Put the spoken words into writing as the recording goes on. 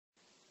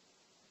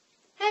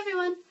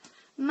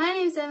My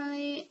name's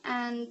Emily,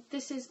 and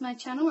this is my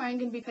channel where I'm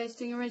going to be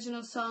posting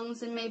original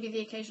songs and maybe the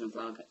occasional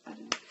vlog, I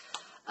don't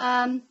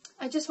know.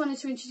 I just wanted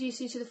to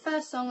introduce you to the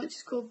first song, which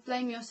is called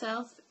Blame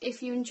Yourself.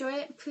 If you enjoy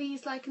it,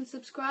 please like and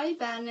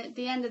subscribe, and at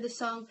the end of the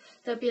song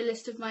there'll be a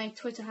list of my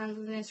Twitter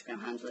handle and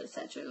Instagram handle,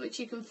 etc., which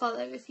you can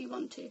follow if you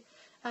want to.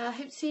 I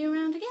hope to see you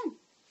around again.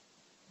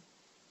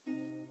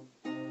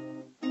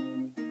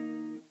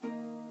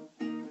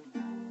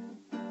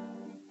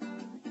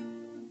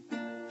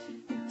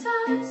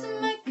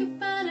 Doesn't make it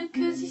better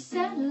 'cause you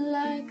said it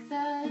like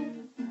that.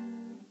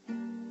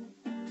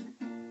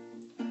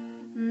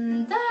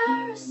 There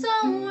are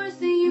some words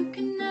that you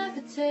can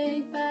never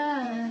take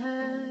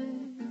back.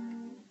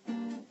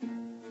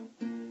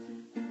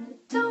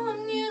 Don't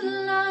want you to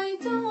lie,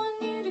 don't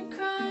want you to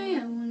cry,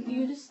 I want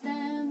you to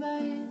stand by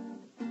it.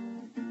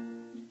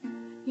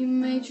 You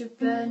made your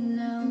bed,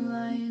 now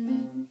lie in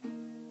it.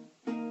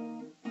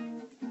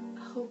 I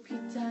hope you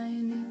die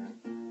in it.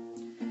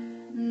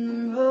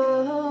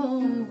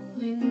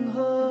 Rolling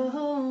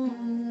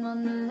home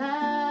on the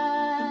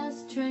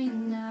last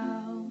train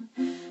now,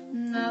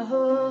 and I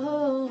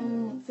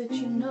hope that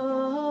you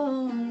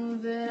know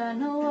that I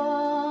know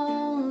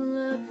all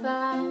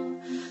about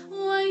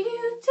what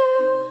you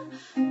do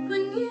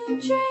when you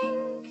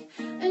drink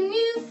and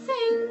you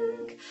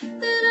think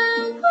that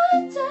I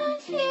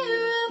wouldn't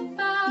hear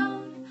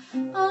about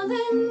all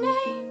the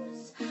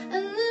names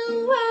and the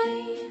way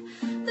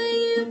that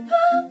you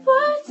put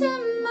words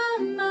in my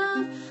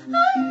mouth.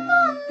 I'm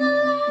on the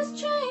last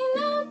train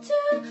out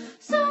to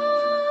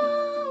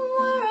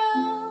somewhere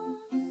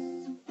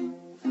else.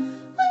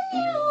 When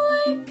you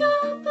wake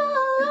up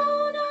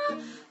alone, I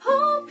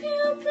hope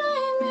you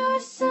blame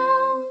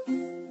yourself.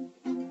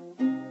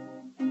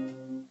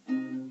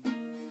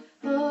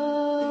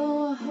 Oh,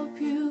 I hope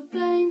you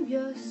blame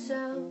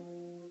yourself.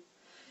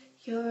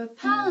 Your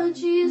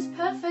apology is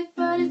perfect,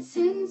 but it's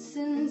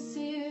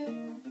insincere.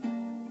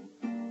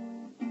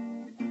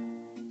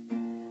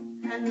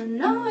 And I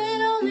know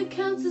it only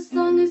counts as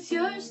long as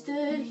you're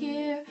stood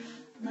here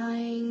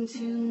lying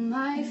to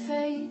my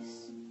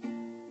face.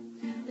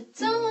 I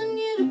don't want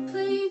you to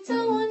plead,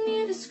 don't want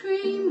you to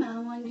scream, I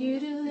want you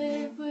to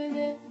live with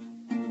it.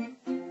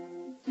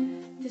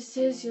 This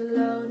is your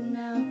load,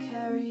 now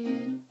carry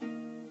it.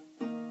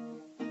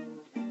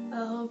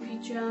 I hope you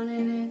drown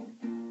in it.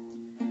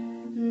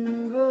 And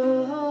I'm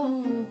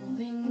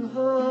rolling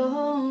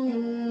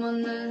home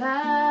on the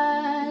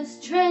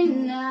last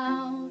train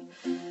out,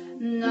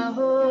 and I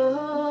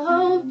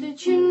hope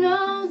that you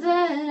know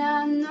that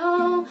I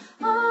know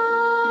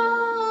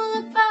all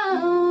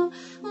about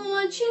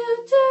what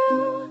you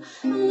do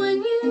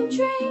when you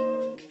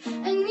drink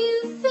and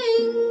you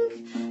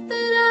think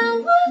that I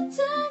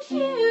wouldn't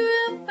hear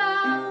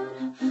about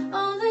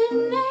all the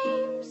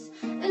names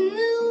and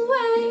the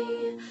way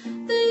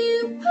that you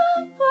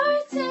put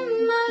words in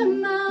my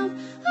mouth.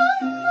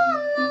 I'm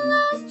on the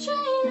last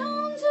train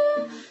home to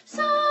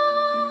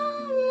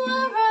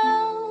somewhere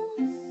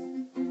else.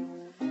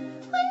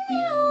 When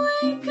you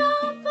wake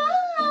up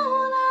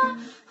alone, I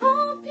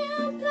hope you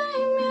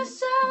blame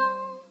yourself.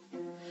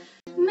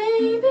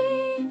 Maybe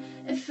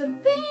if I'd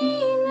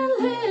been a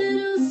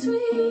little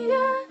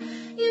sweeter,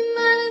 you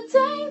might have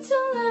deigned to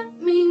let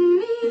me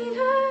meet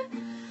her.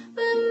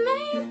 But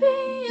maybe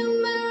I'm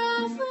better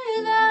off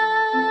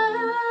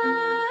without.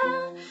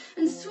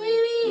 And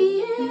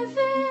sweetie, if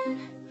it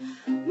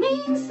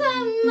means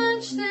that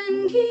much, then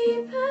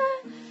keep her.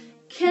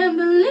 Can't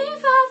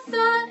believe I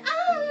thought I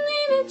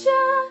needed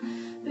you,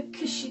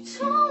 because she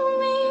told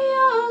me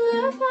all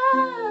about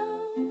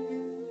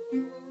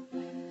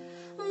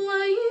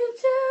what you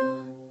do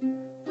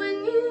when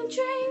you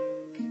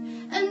drink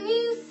and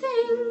you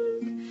think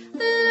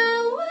that I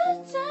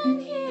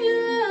wouldn't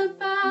hear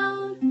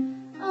about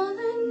all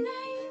the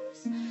names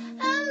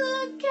and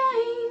the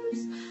games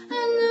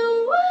and the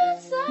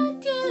words that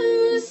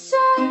you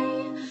say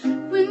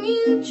when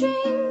you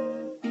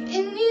drink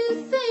and you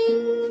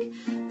think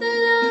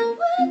that I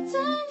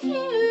wouldn't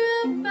hear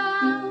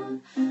about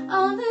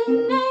all the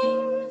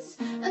names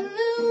and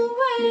the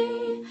way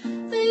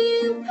that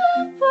you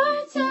put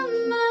words in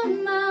my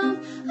mouth.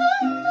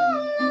 I'm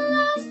on the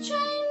last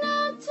train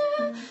out to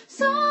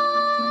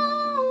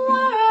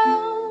somewhere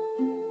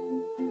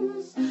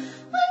else.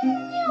 When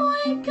you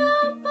wake up